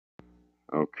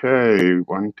Okay,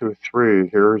 one, two, three.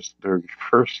 Here's the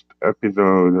first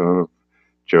episode of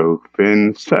Joe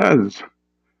Finn Says.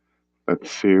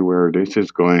 Let's see where this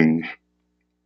is going.